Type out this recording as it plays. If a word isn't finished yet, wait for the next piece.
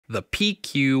the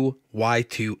PQ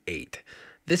Y28.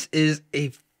 This is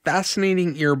a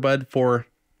fascinating earbud for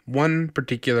one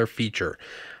particular feature,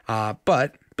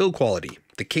 but build quality.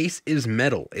 The case is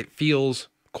metal. It feels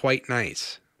quite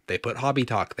nice. They put Hobby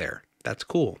Talk there. That's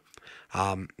cool.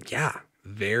 Yeah,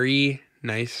 very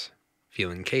nice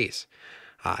feeling case.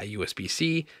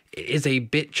 USB-C. It is a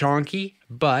bit chonky,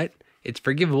 but it's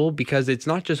forgivable because it's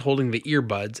not just holding the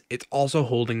earbuds, it's also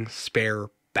holding spare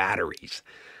batteries.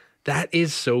 That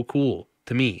is so cool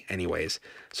to me anyways.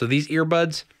 So these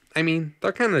earbuds, I mean,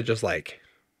 they're kind of just like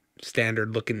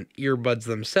standard looking earbuds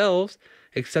themselves,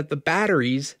 except the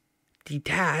batteries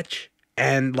detach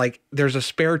and like there's a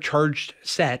spare charged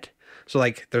set. So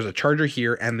like there's a charger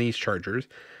here and these chargers.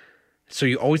 So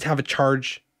you always have a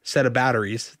charged set of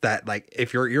batteries that like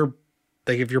if your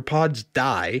pods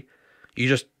die, you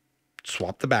just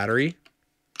swap the battery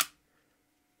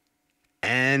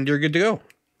and you're good to go.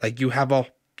 Like you have a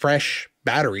fresh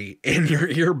battery in your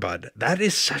earbud. That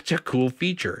is such a cool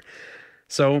feature.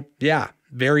 So yeah,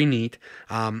 very neat.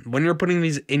 When you're putting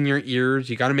these in your ears,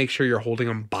 you got to make sure you're holding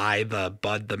them by the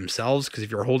bud themselves, because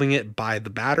if you're holding it by the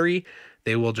battery,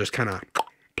 they will just kind of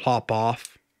plop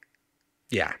off.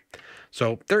 Yeah.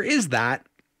 So there is that,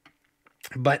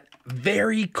 but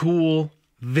very cool,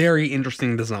 very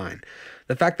interesting design.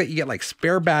 The fact that you get like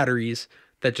spare batteries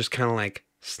that just kind of like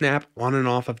snap on and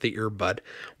off of the earbud.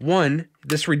 One,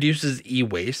 this reduces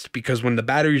e-waste because when the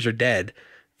batteries are dead,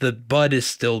 the bud is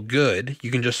still good.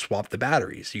 You can just swap the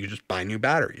batteries. You can just buy new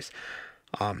batteries.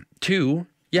 Two,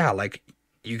 yeah, like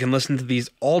you can listen to these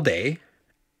all day.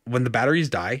 When the batteries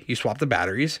die, you swap the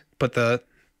batteries, put the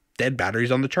dead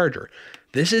batteries on the charger.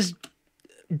 This is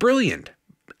brilliant.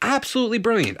 Absolutely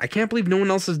brilliant. I can't believe no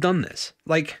one else has done this.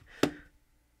 Like,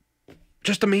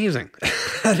 just amazing.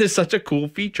 That is such a cool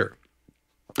feature.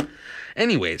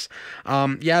 Anyways,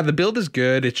 yeah, the build is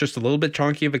good. It's just a little bit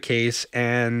chunky of a case,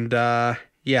 and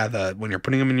yeah, when you're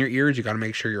putting them in your ears, you got to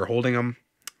make sure you're holding them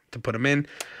to put them in.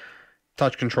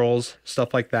 Touch controls,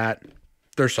 stuff like that,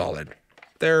 they're solid.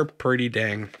 They're pretty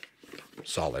dang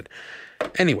solid.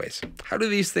 Anyways, how do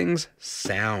these things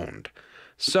sound?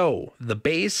 So the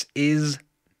bass is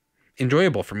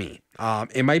enjoyable for me.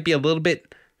 It might be a little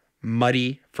bit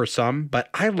muddy for some, but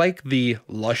I like the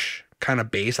lush kind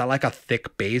of bass. I like a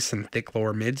thick bass and thick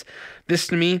lower mids. This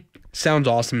to me sounds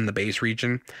awesome in the bass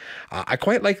region. I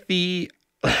quite like the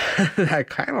I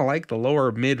kind of like the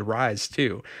lower mid rise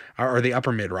too, or the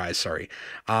upper mid rise, sorry.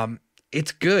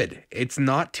 It's good. It's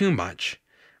not too much.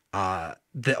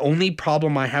 The only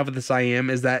problem I have with this IM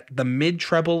is that the mid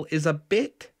treble is a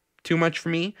bit too much for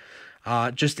me,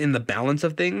 just in the balance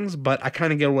of things, but I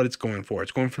kind of get what it's going for.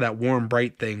 It's going for that warm,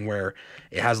 bright thing where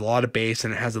it has a lot of bass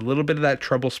and it has a little bit of that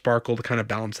treble sparkle to kind of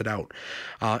balance it out.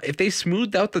 If they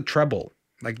smoothed out the treble,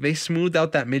 like they smoothed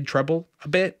out that mid treble a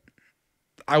bit,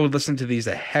 I would listen to these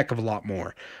a heck of a lot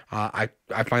more. I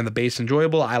find the bass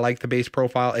enjoyable. I like the bass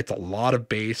profile. It's a lot of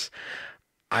bass.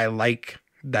 I like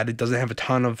that it doesn't have a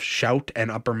ton of shout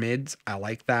and upper mids. I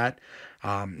like that.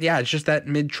 Yeah, it's just that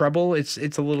mid treble. It's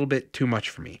a little bit too much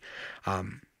for me.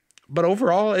 But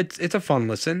overall, it's a fun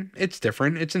listen. It's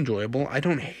different. It's enjoyable. I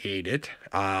don't hate it.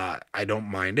 I don't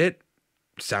mind it.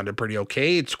 Sounded pretty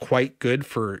okay. It's quite good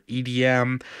for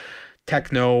EDM,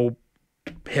 techno,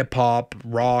 hip hop,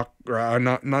 rock,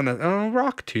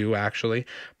 rock too actually.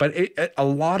 But a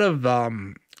lot of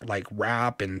like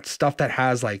rap and stuff that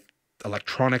has like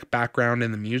electronic background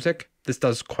in the music, this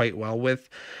does quite well with.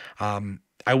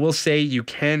 I will say you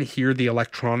can hear the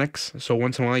electronics. So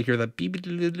once in a while you hear the beep.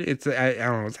 It's I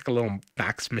don't know. It's like a little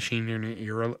fax machine in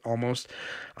your ear almost.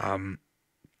 Don't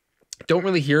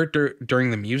really hear it during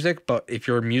the music, but if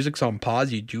your music's on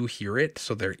pause, you do hear it.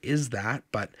 So there is that.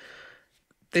 But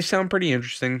they sound pretty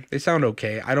interesting. They sound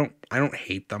okay. I don't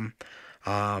hate them.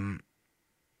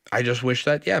 I just wish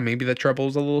that maybe the treble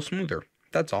was a little smoother.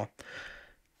 That's all.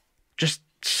 Just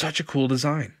such a cool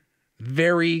design.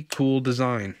 Very cool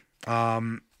design.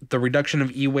 The reduction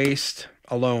of e-waste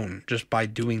alone just by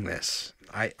doing this,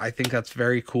 I think that's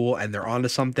very cool, and they're onto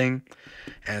something.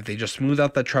 And if they just smooth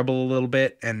out that treble a little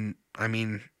bit, and I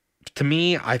mean, to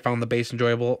me, I found the bass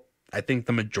enjoyable. I think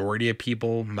the majority of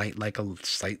people might like a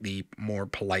slightly more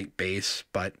polite bass,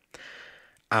 but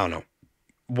I don't know.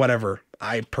 Whatever.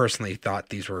 I personally thought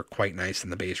these were quite nice in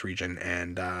the bass region,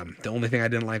 and the only thing I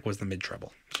didn't like was the mid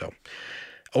treble. So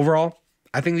overall,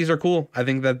 I think these are cool. I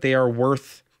think that they are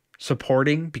worth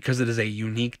supporting because it is a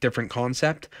unique, different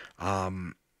concept.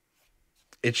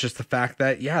 It's just the fact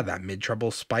that, that mid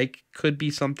treble spike could be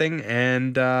something,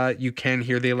 and you can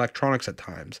hear the electronics at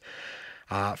times.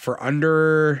 For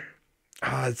under,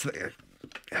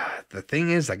 the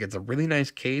thing is, like, it's a really nice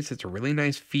case. It's a really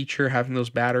nice feature having those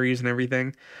batteries and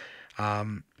everything.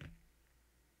 For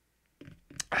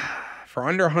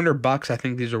under $100, I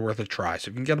think these are worth a try. So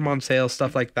if you can get them on sale,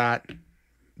 stuff like that,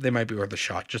 they might be worth a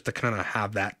shot just to kind of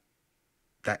have that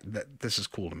this is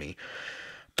cool to me.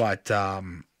 But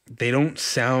they don't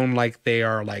sound like they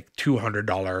are like $200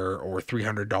 or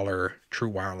 $300 true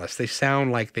wireless. They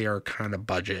sound like they are kind of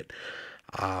budget.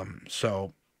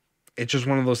 So it's just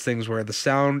one of those things where the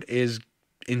sound is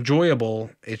enjoyable.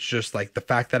 It's just like the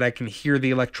fact that I can hear the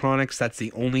electronics. That's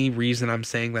the only reason I'm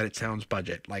saying that it sounds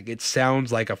budget. Like, it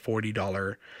sounds like a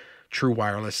 $40 true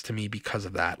wireless to me because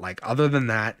of that. Like, other than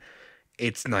that,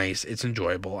 it's nice. It's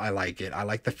enjoyable. I like it. I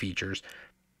like the features.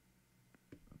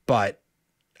 But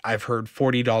I've heard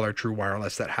 $40 true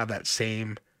wireless that have that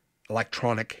same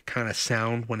electronic kind of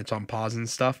sound when it's on pause and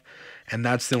stuff. And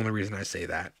that's the only reason I say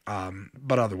that.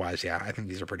 But otherwise, yeah, I think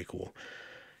these are pretty cool.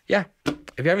 Yeah,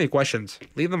 if you have any questions,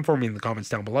 leave them for me in the comments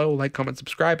down below. Like, comment,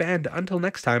 subscribe, and until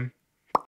next time,